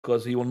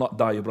because he will not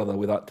die, your brother,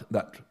 without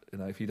that,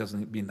 if he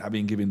doesn't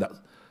been given that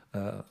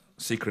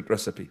secret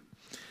recipe.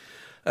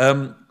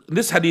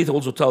 This hadith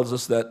also tells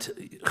us that,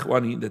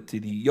 Ikhwani, that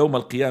the Yawm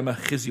al-Qiyamah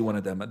khizy wa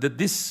nadama, that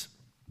this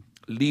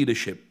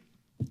leadership,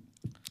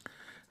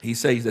 he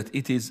says that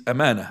it is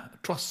amana,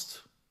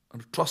 trust.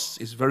 And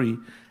trust is a very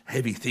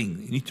heavy thing.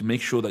 You need to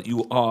make sure that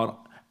you are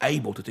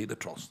able to take the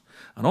trust.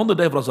 And on the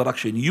day of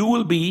resurrection, you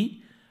will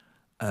be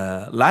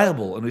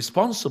liable and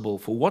responsible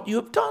for what you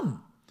have done.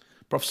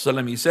 Prophet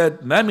ﷺ, he said,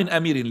 مَا مِنْ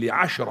أَمِيرٍ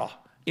لِعَشْرَةٍ,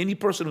 any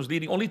person who's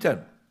leading only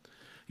 10,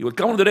 he will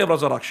come on the day of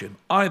resurrection,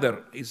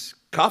 either is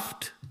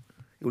cuffed,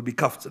 he will be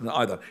cuffed, and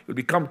either he will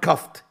become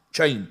cuffed,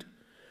 chained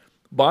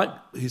by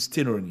his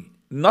tyranny.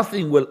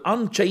 Nothing will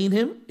unchain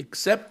him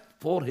except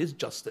for his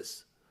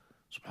justice.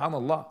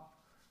 Subhanallah.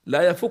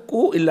 لا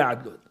يفكه إلا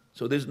عدل.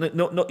 So there's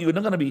no, you're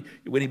not going to be,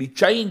 when he be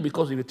chained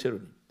because of your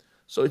tyranny.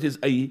 So it is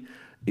a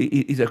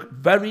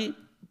very,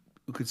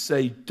 you could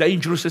say,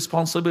 dangerous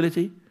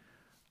responsibility,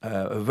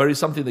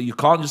 something that you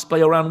can't just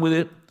play around with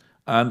it.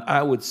 And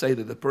I would say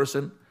that the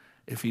person,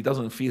 if he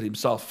doesn't feel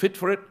himself fit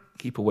for it,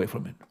 keep away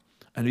from it.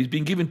 And if it's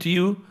been given to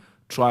you,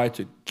 try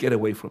to get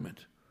away from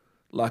it.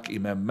 Like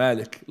Imam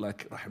Malik,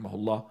 like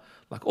Rahimahullah,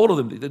 like all of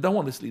them, they don't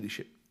want this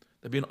leadership.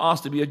 They've been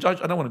asked to be a judge.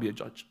 I don't want to be a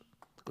judge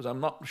because I'm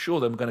not sure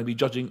that I'm going to be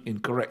judging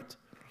incorrect.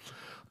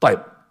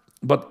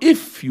 But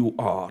if you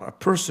are a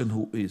person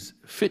who is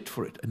fit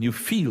for it and you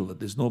feel that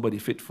there's nobody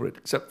fit for it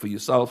except for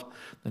yourself,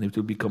 then it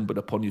will be incumbent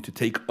upon you to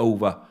take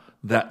over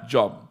that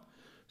job.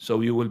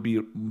 So you will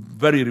be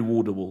very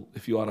rewardable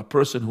if you are a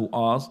person who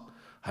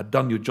had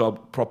done your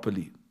job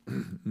properly.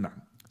 No.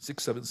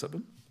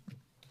 677.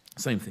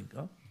 Same thing.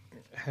 Huh?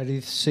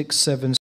 Hadith 677.